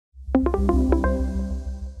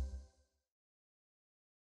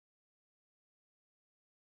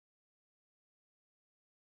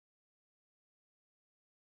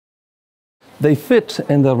They fit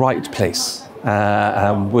in the right place,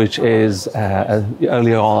 which is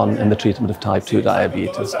earlier on in the treatment of type 2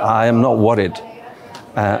 diabetes. I am not worried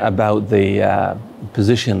about the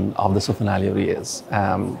position of the sulfonylureas.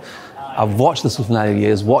 I've watched the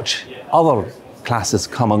sulfonylureas watch other classes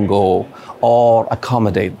come and go or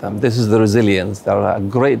accommodate them. This is the resilience. They're a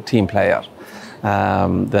great team player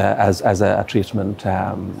as a treatment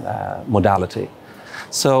modality.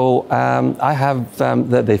 So I have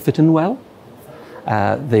that they fit in well.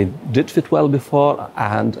 They did fit well before,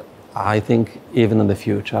 and I think even in the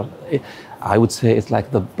future, I would say it's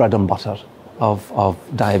like the bread and butter of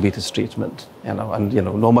diabetes treatment. And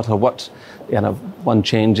no matter what one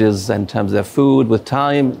changes in terms of food with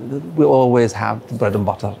time, we always have the bread and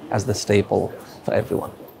butter as the staple for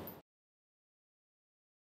everyone.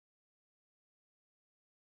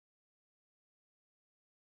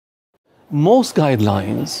 Most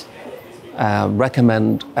guidelines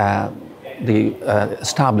recommend the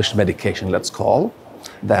established medication, let's call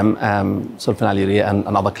them, sulfonylurea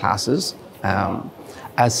and other classes,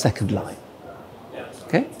 as second line.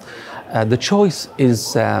 Okay? The choice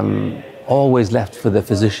is always left for the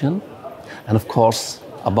physician, and of course,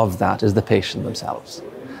 above that is the patient themselves.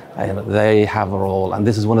 They have a role, and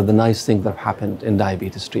this is one of the nice things that have happened in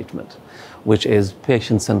diabetes treatment, which is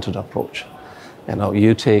patient-centered approach.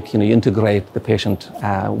 You integrate the patient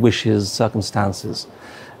wishes, circumstances.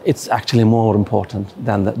 It's actually more important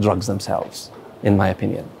than the drugs themselves, in my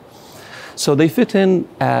opinion. So they fit in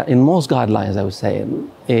most guidelines, I would say,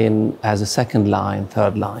 as a second line,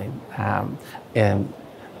 third line,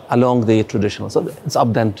 along the traditional. So it's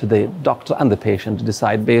up then to the doctor and the patient to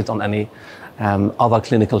decide based on any other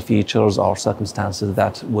clinical features or circumstances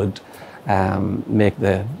that would make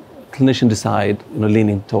the clinician decide,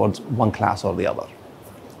 leaning towards one class or the other.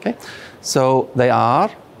 Okay, so they are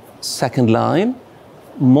second line.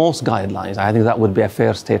 Most guidelines, I think that would be a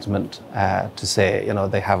fair statement to say,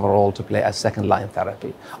 they have a role to play as second line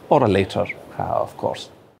therapy, or a later, of course.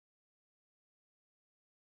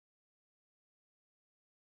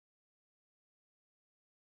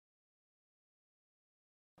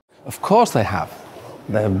 Of course they have.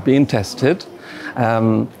 They've been tested.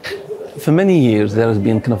 For many years, there has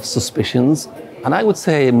been kind of suspicions, and I would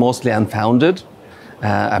say mostly unfounded,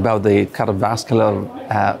 about the cardiovascular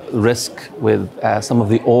risk with some of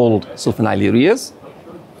the old sulfonylureas.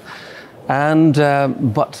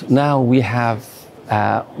 But now we have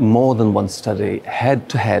more than one study,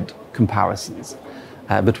 head-to-head comparisons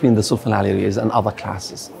between the sulfonylureas and other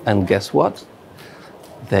classes. And guess what?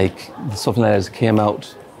 The sulfonylureas came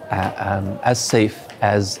out as safe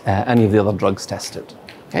as any of the other drugs tested.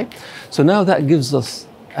 Okay? So now that gives us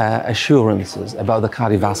assurances about the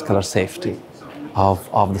cardiovascular safety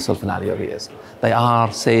of the sulfonylureas. They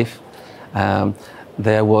are safe.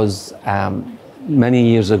 There was, many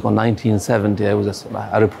years ago, 1970, there was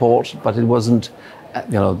a report, but it wasn't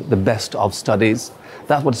the best of studies.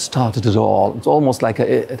 That's what started it all. It's almost like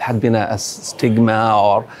it had been a stigma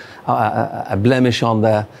or a blemish on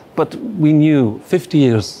there. But we knew 50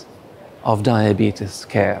 years of diabetes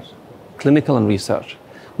care, clinical and research,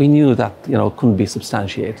 we knew that couldn't be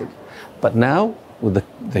substantiated. But now, with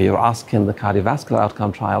you're asking the cardiovascular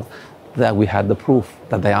outcome trial, that we had the proof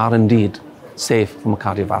that they are indeed safe from a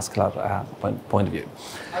cardiovascular point of view.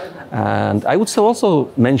 And I would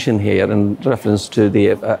also mention here, in reference to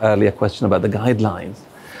the earlier question about the guidelines,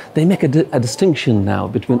 they make a distinction now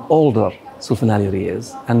between older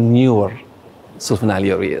sulfonylureas and newer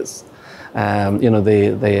sulfonylureas.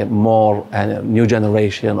 The more new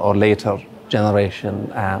generation or later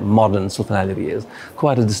generation modern sulfonylureas,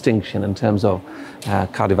 quite a distinction in terms of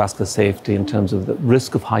cardiovascular safety, in terms of the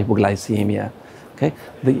risk of hypoglycemia. Okay,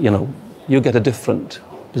 you get a different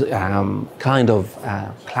kind of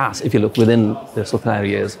class if you look within the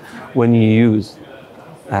sulfonylureas when you use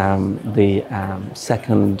the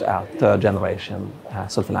second, third generation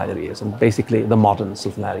sulfonylureas, and basically the modern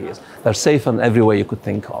sulfonylureas. They're safer in every way you could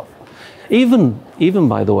think of. Even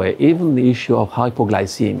by the way, even the issue of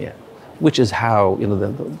hypoglycemia, which is how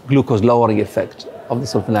the glucose lowering effect of the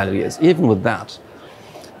sulfonylureas, even with that,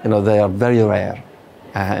 they are very rare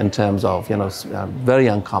in terms of very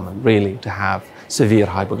uncommon really to have severe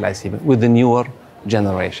hypoglycemia with the newer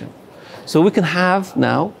generation. So we can have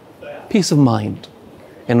now peace of mind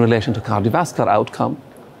in relation to cardiovascular outcome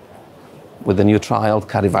with the new trial,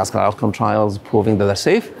 cardiovascular outcome trials proving that they're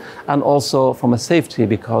safe, and also from a safety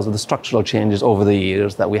because of the structural changes over the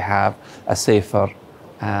years that we have a safer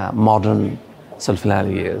modern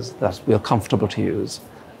sulfonylureas that we are comfortable to use.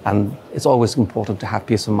 And it's always important to have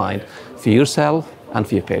peace of mind for yourself and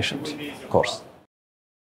for your patient, of course.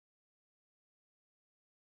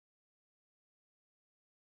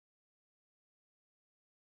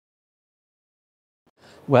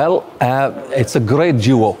 Well, it's a great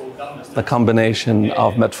duo, the combination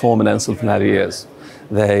of metformin and sulfonylureas.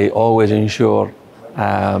 They always ensure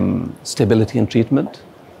stability in treatment.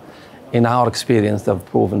 In our experience, they've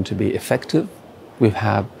proven to be effective. We've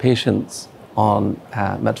had patients on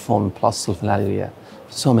metformin plus sulfonylurea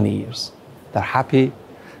for so many years. They're happy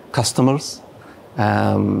customers.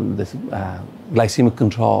 The glycemic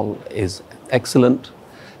control is excellent.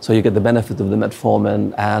 So you get the benefit of the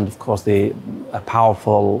metformin and, of course, the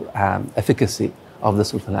powerful efficacy of the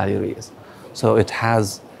sulfonylureas. So it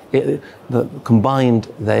has,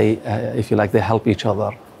 combined, they, if you like, they help each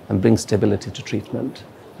other and bring stability to treatment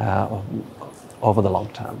over the long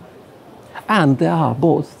term. And they are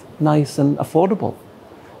both nice and affordable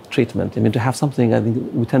treatment. I mean, to have something, I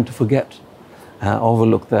think we tend to forget,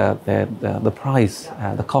 overlook the price,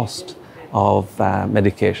 the cost of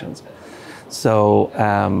medications. So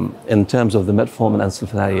in terms of the metformin and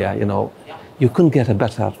sulfonylurea, you know, you couldn't get a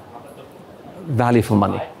better value for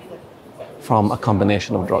money from a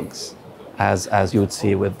combination of drugs, as you would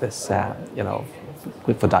see with this, you know,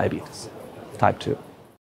 for diabetes type 2.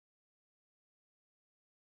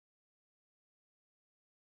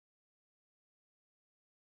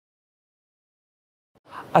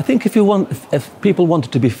 I think if people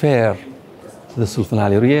wanted to be fair to the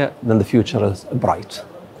sulfonylurea, then the future is bright.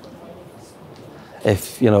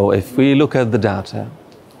 If we look at the data,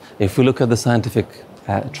 if we look at the scientific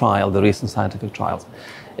trial, the recent scientific trials,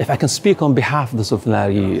 if I can speak on behalf of the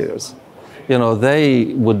sulfonylureas, you know,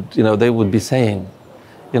 they would be saying,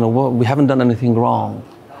 you know, well, we haven't done anything wrong.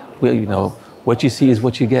 You know, what you see is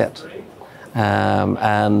what you get,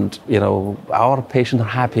 and you know, our patients are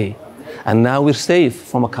happy. And now we're safe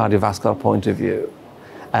from a cardiovascular point of view.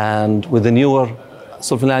 And with the newer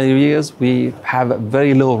sulfonylureas, we have a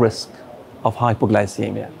very low risk of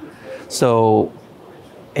hypoglycemia. So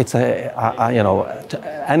it's you know,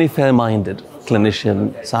 any fair-minded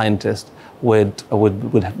clinician, scientist would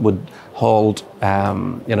hold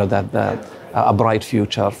you know, that a bright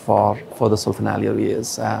future for the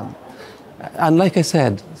sulfonylureas. And like I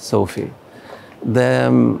said, Sophie, they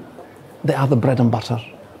are the bread and butter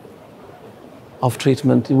of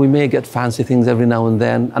treatment. We may get fancy things every now and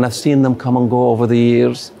then, and I've seen them come and go over the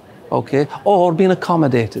years, okay, or being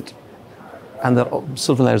accommodated. And the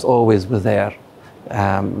sulfonylureas always were there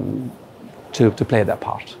to play their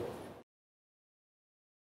part.